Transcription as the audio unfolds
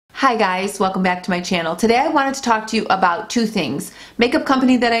Hi guys, welcome back to my channel. Today I wanted to talk to you about two things. Makeup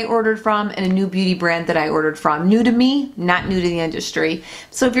company that I ordered from and a new beauty brand that I ordered from. New to me, not new to the industry.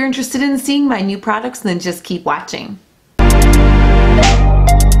 So if you're interested in seeing my new products, then just keep watching.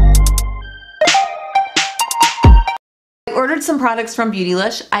 I ordered some products from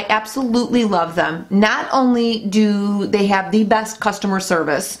Beautylish. I absolutely love them. Not only do they have the best customer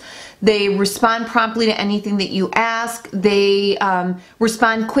service, they respond promptly to anything that you ask. They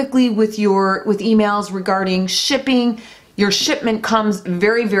respond quickly with emails regarding shipping. Your shipment comes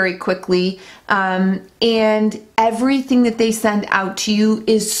very, very quickly, and everything that they send out to you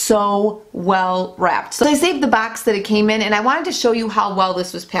is so well wrapped. So I saved the box that it came in, and I wanted to show you how well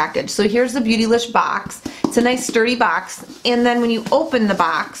this was packaged. So here's the Beautylish box. It's a nice sturdy box, and then when you open the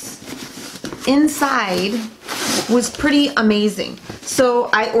box, inside was pretty amazing. So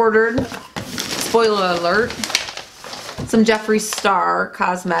I ordered, spoiler alert, some Jeffree Star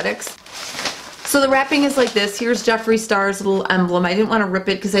Cosmetics. So the wrapping is like this. Here's Jeffree Star's little emblem. I didn't want to rip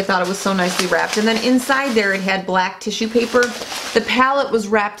it because I thought it was so nicely wrapped. And then inside there it had black tissue paper. The palette was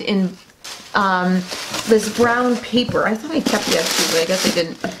wrapped in this brown paper. I thought I kept that too, but I guess I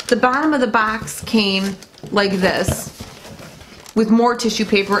didn't. The bottom of the box came like this, with more tissue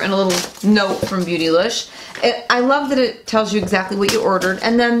paper and a little note from Beautylish. I love that it tells you exactly what you ordered,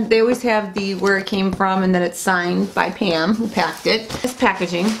 and then they always have the where it came from, and then it's signed by Pam, who packed it. This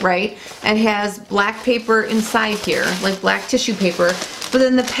packaging, right, and has black paper inside here, like black tissue paper, but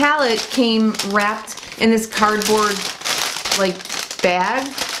then the palette came wrapped in this cardboard like bag,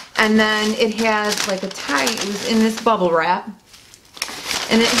 and then it has like a tie. It was in this bubble wrap,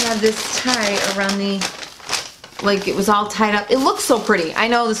 and it had this tie around the, like it was all tied up. It looks so pretty. I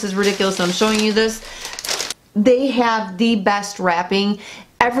know this is ridiculous, I'm showing you this. They have the best wrapping.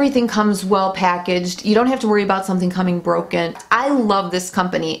 Everything comes well packaged. You don't have to worry about something coming broken. I love this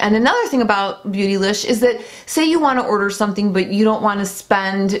company. And another thing about Beautylish is that, say you want to order something but you don't want to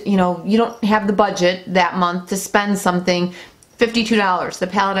spend, you don't have the budget that month to spend something. $52. The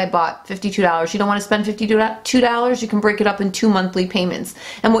palette I bought, $52. You don't want to spend $52? You can break it up in 2 monthly payments.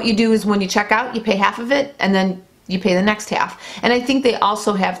 And what you do is when you check out, you pay half of it, and then you pay the next half. And I think they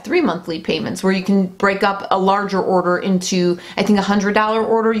also have 3 monthly payments where you can break up a larger order into, I think $100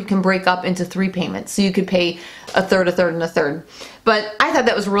 order, you can break up into 3 payments. So you could pay a third, a third, and a third. But I thought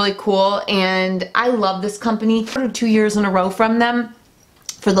that was really cool, and I love this company. I ordered 2 years in a row from them.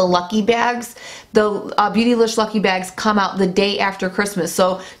 For the lucky bags, the Beautylish lucky bags come out the day after Christmas,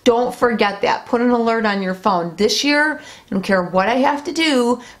 so don't forget that. Put an alert on your phone. This year, I don't care what I have to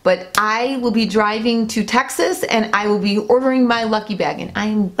do, but I will be driving to Texas and I will be ordering my lucky bag, and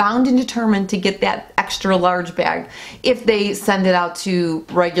I'm bound and determined to get that extra large bag if they send it out to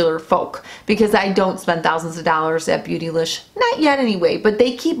regular folk, because I don't spend thousands of dollars at Beautylish. Not yet anyway, but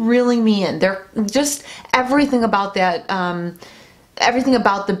they keep reeling me in. They're just everything about that. Everything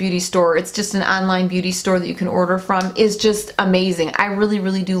about the beauty store, it's just an online beauty store that you can order from, is just amazing. I really,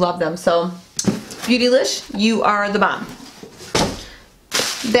 really do love them. So, Beautylish, you are the bomb.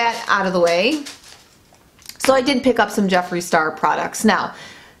 That out of the way. So I did pick up some Jeffree Star products. Now,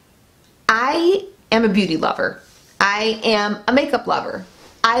 I am a beauty lover. I am a makeup lover.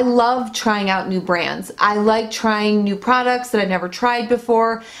 I love trying out new brands. I like trying new products that I've never tried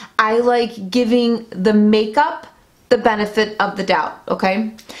before. I like giving the makeup the benefit of the doubt,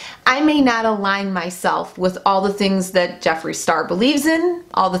 okay? I may not align myself with all the things that Jeffree Star believes in,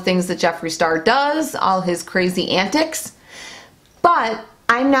 all the things that Jeffree Star does, all his crazy antics, but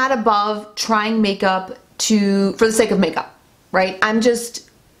I'm not above trying makeup for the sake of makeup, right?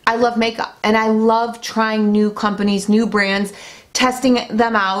 I love makeup, and I love trying new companies, new brands, testing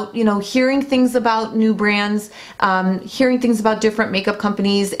them out, hearing things about new brands, hearing things about different makeup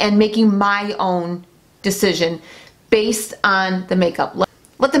companies, and making my own decision based on the makeup.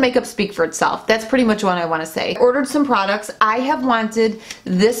 Let the makeup speak for itself. That's pretty much what I want to say. I ordered some products. I have wanted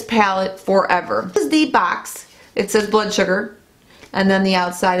this palette forever. This is the box. It says blood sugar, and then the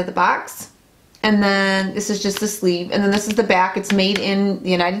outside of the box, and then this is just the sleeve, and then this is the back. It's made in the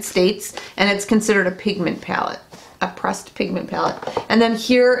United States, and it's considered a pigment palette, a pressed pigment palette. And then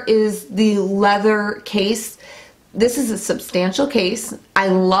here is the leather case. This is a substantial case. I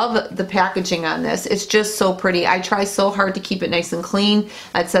love the packaging on this. It's just so pretty. I try so hard to keep it nice and clean.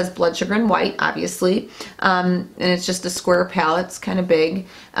 It says blood sugar and white, obviously. And it's just a square palette. It's kind of big.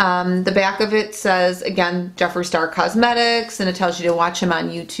 The back of it says, again, Jeffree Star Cosmetics, and it tells you to watch him on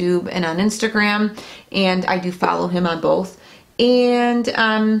YouTube and on Instagram. And I do follow him on both. And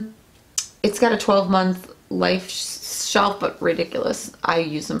it's got a 12-month life shelf, but ridiculous. I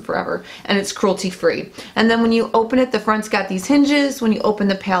use them forever, and it's cruelty free. And then when you open it, the front's got these hinges. When you open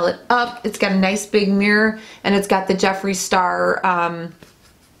the palette up, it's got a nice big mirror, and it's got the Jeffree Star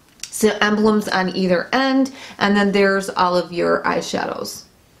emblems on either end, and then there's all of your eyeshadows.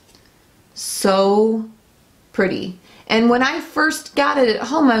 So pretty. And when I first got it at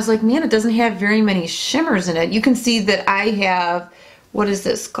home, I was like, man, it doesn't have very many shimmers in it. You can see that I have, what is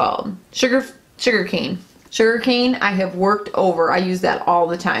this called? Sugar cane. Sugar cane I have worked over. I use that all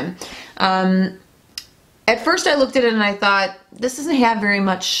the time. At first I looked at it and I thought, this doesn't have very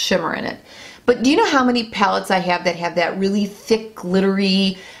much shimmer in it. But do you know how many palettes I have that really thick,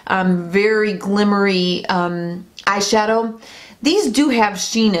 glittery, very glimmery eyeshadow? These do have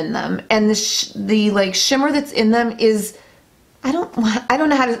sheen in them, and the like shimmer that's in them is, I don't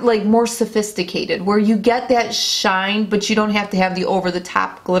know how to, like, more sophisticated, where you get that shine, but you don't have to have the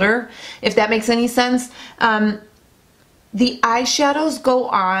over-the-top glitter, if that makes any sense. The eyeshadows go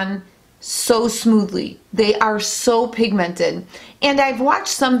on so smoothly. They are so pigmented. And I've watched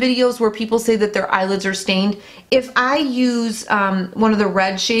some videos where people say that their eyelids are stained. If I use one of the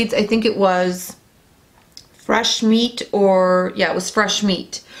red shades, I think it was Fresh Meat, or yeah, it was Fresh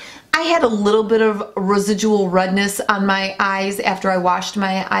Meat. I had a little bit of residual redness on my eyes after I washed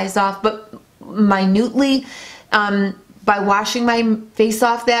my eyes off, but minutely. By washing my face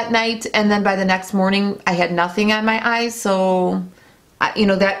off that night, and then by the next morning, I had nothing on my eyes, so you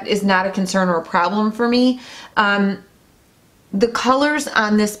know, that is not a concern or a problem for me. The colors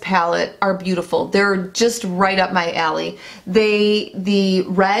on this palette are beautiful. They're just right up my alley. The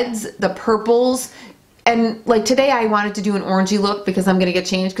reds, the purples, and like today I wanted to do an orangey look because I'm gonna get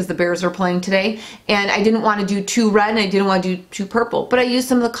changed because the Bears are playing today, and I didn't want to do too red and I didn't want to do too purple, but I used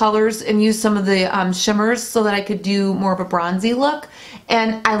some of the colors and used some of the shimmers so that I could do more of a bronzy look,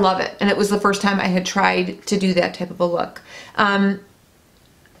 and I love it. And it was the first time I had tried to do that type of a look.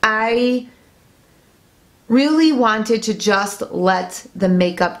 I really wanted to just let the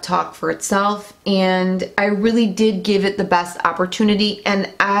makeup talk for itself, and I really did give it the best opportunity,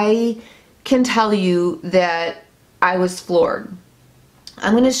 and I can tell you that I was floored.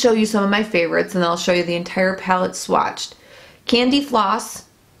 I'm going to show you some of my favorites, and then I'll show you the entire palette swatched. Candy Floss,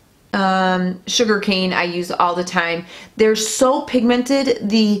 Sugar Cane I use all the time. They're so pigmented.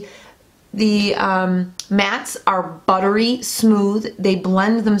 The mattes are buttery smooth. They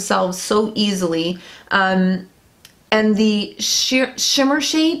blend themselves so easily. And the shimmer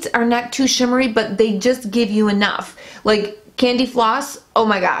shades are not too shimmery, but they just give you enough. Like Candy Floss, oh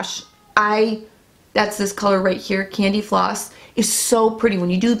my gosh. That's this color right here, Candy Floss, is so pretty. When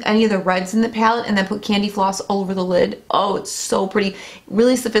you do any of the reds in the palette and then put Candy Floss all over the lid, oh, it's so pretty.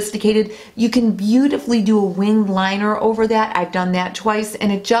 Really sophisticated. You can beautifully do a winged liner over that. I've done that twice,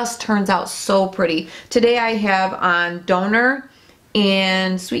 and it just turns out so pretty. Today I have on Donor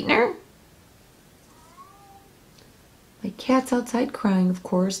and Sweetener. My cat's outside crying, of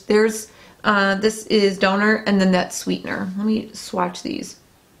course. There's, this is Donor, and then that's Sweetener. Let me swatch these.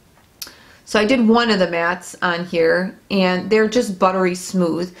 So I did one of the mattes on here, and they're just buttery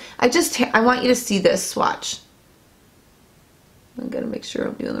smooth. I want you to see this swatch. I'm gonna make sure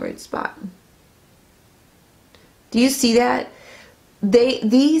I'm doing the right spot. Do you see that?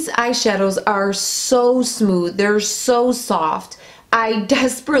 These eyeshadows are so smooth. They're so soft. I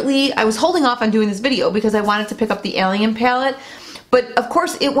was holding off on doing this video because I wanted to pick up the Alien palette. But of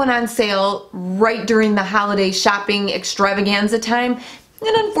course it went on sale right during the holiday shopping extravaganza time.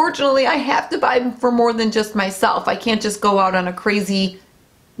 And unfortunately, I have to buy them for more than just myself. I can't just go out on a crazy,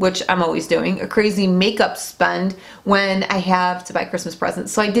 which I'm always doing, a crazy makeup spend when I have to buy Christmas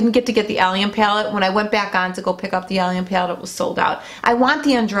presents. So I didn't get to get the Alien palette. When I went back on to go pick up the Alien palette, it was sold out. I want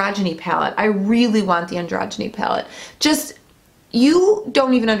the Androgyny palette. I really want the Androgyny palette. Just, you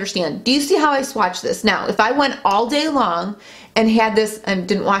don't even understand. Do you see how I swatched this? Now, if I went all day long and had this and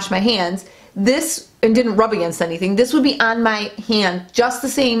didn't wash my hands, and didn't rub against anything, this would be on my hand just the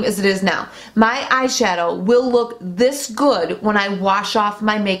same as it is now. My eyeshadow will look this good when I wash off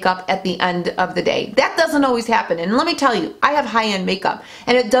my makeup at the end of the day. That doesn't always happen, and let me tell you, I have high-end makeup,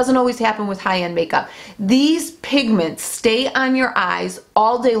 and it doesn't always happen with high-end makeup. These pigments stay on your eyes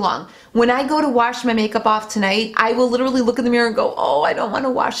all day long. When I go to wash my makeup off tonight, I will literally look in the mirror and go, oh, I don't want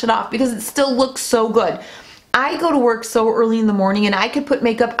to wash it off because it still looks so good. I go to work so early in the morning, and I could put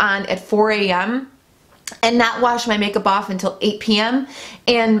makeup on at 4 a.m. and not wash my makeup off until 8 p.m.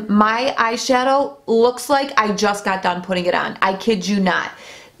 and my eyeshadow looks like I just got done putting it on. I kid you not.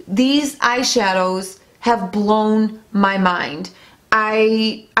 These eyeshadows have blown my mind.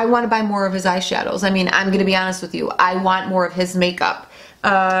 I want to buy more of his eyeshadows. I mean, I'm going to be honest with you. I want more of his makeup.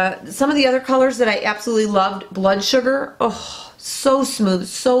 Some of the other colors that I absolutely loved, Blood Sugar. Oh, so smooth,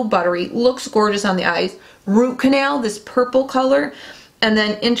 so buttery, looks gorgeous on the eyes. Root Canal, this purple color, and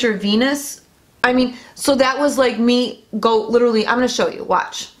then Intravenous. I mean, so that was like me go literally, I'm going to show you,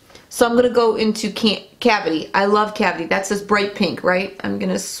 watch. So I'm going to go into Cavity. I love Cavity. That's this bright pink, right? I'm going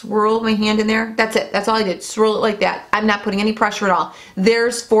to swirl my hand in there. That's it. That's all I did. Swirl it like that. I'm not putting any pressure at all.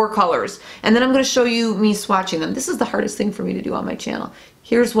 There's 4 colors. And then I'm going to show you me swatching them. This is the hardest thing for me to do on my channel.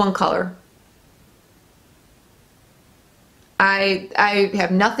 Here's one color. I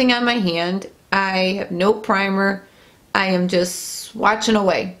have nothing on my hand. I have no primer. I am just swatching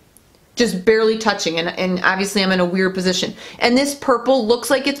away. Just barely touching, and obviously I'm in a weird position. And this purple looks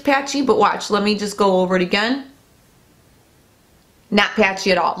like it's patchy, but watch, let me just go over it again. Not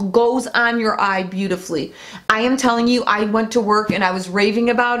patchy at all. Goes on your eye beautifully. I am telling you, I went to work and I was raving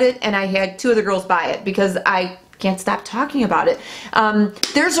about it, and I had 2 other girls buy it because I can't stop talking about it.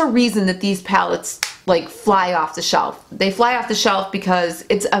 There's a reason that these palettes like fly off the shelf. They fly off the shelf because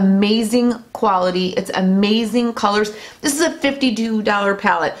it's amazing quality, it's amazing colors. This is a $52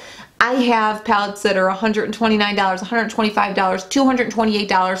 palette. I have palettes that are $129, $125,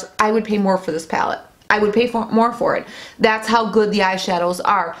 $228. I would pay more for this palette. I would pay more for it. That's how good the eyeshadows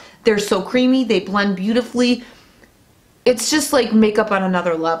are. They're so creamy, they blend beautifully. It's just like makeup on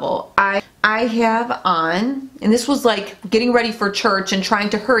another level. I have on, and this was like getting ready for church and trying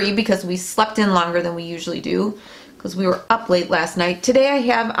to hurry because we slept in longer than we usually do because we were up late last night. Today I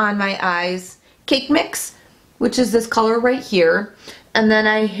have on my eyes Cake Mix, which is this color right here. And then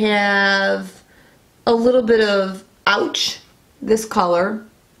I have a little bit of Ouch, this color.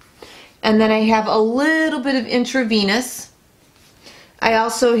 And then I have a little bit of Intravenous. I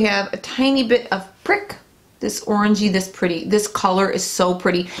also have a tiny bit of Prick, this orangey, this pretty. This color is so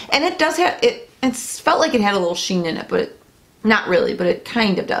pretty. And it does have, it felt like it had a little sheen in it, but not really, but it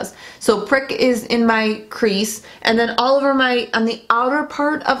kind of does. So Prick is in my crease. And then all over my, on the outer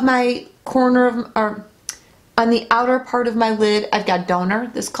part of my corner of, or on the outer part of my lid, I've got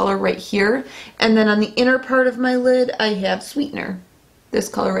Donor, this color right here. And then on the inner part of my lid, I have Sweetener, this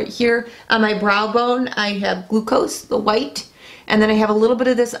color right here. On my brow bone, I have Glucose, the white. And then I have a little bit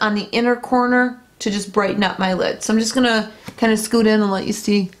of this on the inner corner to just brighten up my lid. So I'm just going to kind of scoot in and let you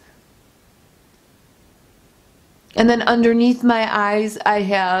see. And then underneath my eyes,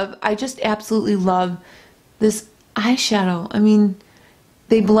 I just absolutely love this eyeshadow. I mean,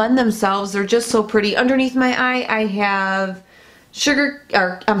 they blend themselves. They're just so pretty. Underneath my eye, I have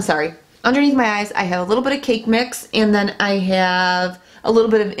underneath my eyes, I have a little bit of Cake Mix, and then I have a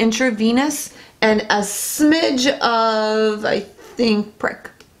little bit of Intravenous and a smidge of, I think, Prick.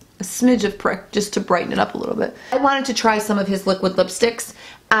 A smidge of Prick, just to brighten it up a little bit. I wanted to try some of his liquid lipsticks.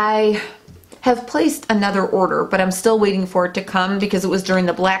 I have placed another order, but I'm still waiting for it to come because it was during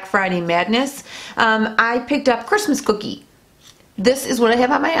the Black Friday madness. I picked up Christmas Cookie. This is what I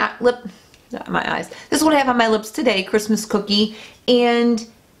have on my eyes. This is what I have on my lips today, Christmas Cookie, and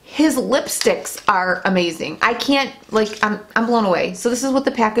his lipsticks are amazing. I can't, like, I'm blown away. So this is what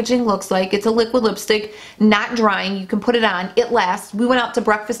the packaging looks like. It's a liquid lipstick, not drying. You can put it on. It lasts. We went out to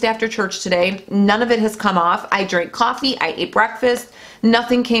breakfast after church today. None of it has come off. I drank coffee. I ate breakfast.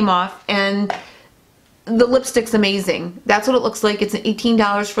 Nothing came off, and the lipstick's amazing. That's what it looks like. It's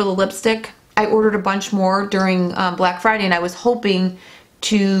 $18 for the lipstick. I ordered a bunch more during Black Friday, and I was hoping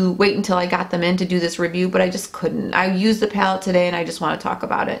to wait until I got them in to do this review, but I just couldn't. I used the palette today, and I just want to talk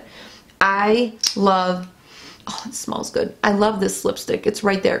about it. I love, oh, it smells good. I love this lipstick. It's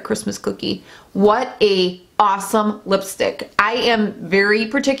right there, Christmas Cookie. What a awesome lipstick. I am very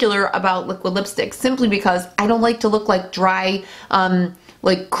particular about liquid lipstick simply because I don't like to look like dry,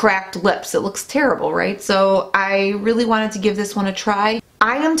 like cracked lips. It looks terrible, right? So I really wanted to give this one a try.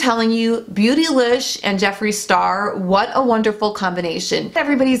 I am telling you, Beautylish and Jeffree Star, what a wonderful combination.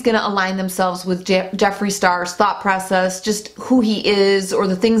 Everybody's gonna align themselves with Jeffree Star's thought process, just who he is or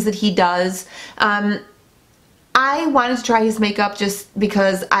the things that he does. I wanted to try his makeup just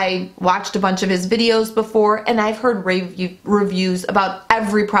because I watched a bunch of his videos before, and I've heard reviews about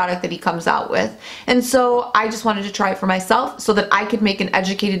every product that he comes out with. And so I just wanted to try it for myself so that I could make an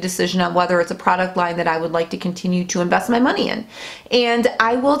educated decision on whether it's a product line that I would like to continue to invest my money in. And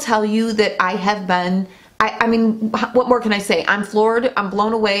I will tell you that I have been I mean, what more can I say? I'm floored. I'm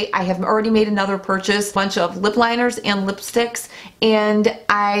blown away. I have already made another purchase, a bunch of lip liners and lipsticks, and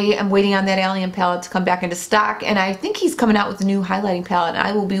I am waiting on that Alien palette to come back into stock. And I think he's coming out with a new highlighting palette. And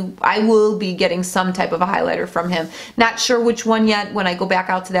I will be getting some type of a highlighter from him. Not sure which one yet. When I go back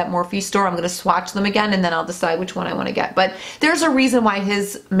out to that Morphe store, I'm going to swatch them again, and then I'll decide which one I want to get. But there's a reason why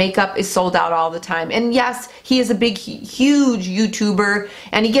his makeup is sold out all the time. And yes, he is a big, huge YouTuber,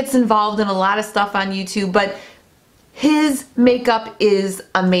 and he gets involved in a lot of stuff on YouTube. But his makeup is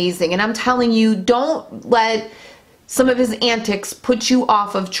amazing, and I'm telling you, don't let some of his antics put you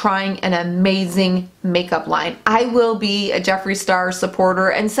off of trying an amazing makeup line. I will be a Jeffree Star supporter,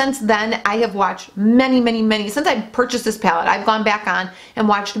 and since then I have watched many, since I purchased this palette, I've gone back on and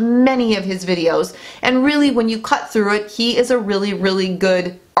watched many of his videos, and really when you cut through it, he is a really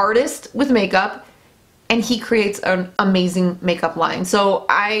good artist with makeup, and he creates an amazing makeup line. So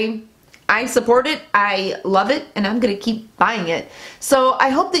I support it, I love it, and I'm gonna keep buying it. So I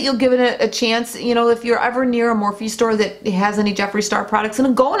hope that you'll give it a chance. You know, if you're ever near a Morphe store that has any Jeffree Star products,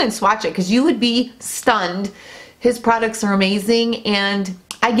 and go in and swatch it, because you would be stunned. His products are amazing, and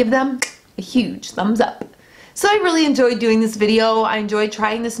I give them a huge thumbs up. So I really enjoyed doing this video. I enjoyed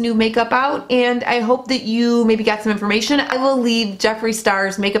trying this new makeup out, and I hope that you maybe got some information. I will leave Jeffree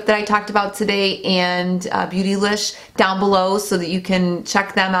Star's makeup that I talked about today and Beautylish down below so that you can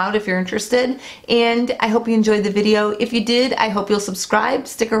check them out if you're interested. And I hope you enjoyed the video. If you did, I hope you'll subscribe,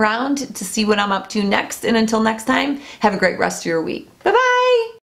 stick around to see what I'm up to next. And until next time, have a great rest of your week. Bye-bye!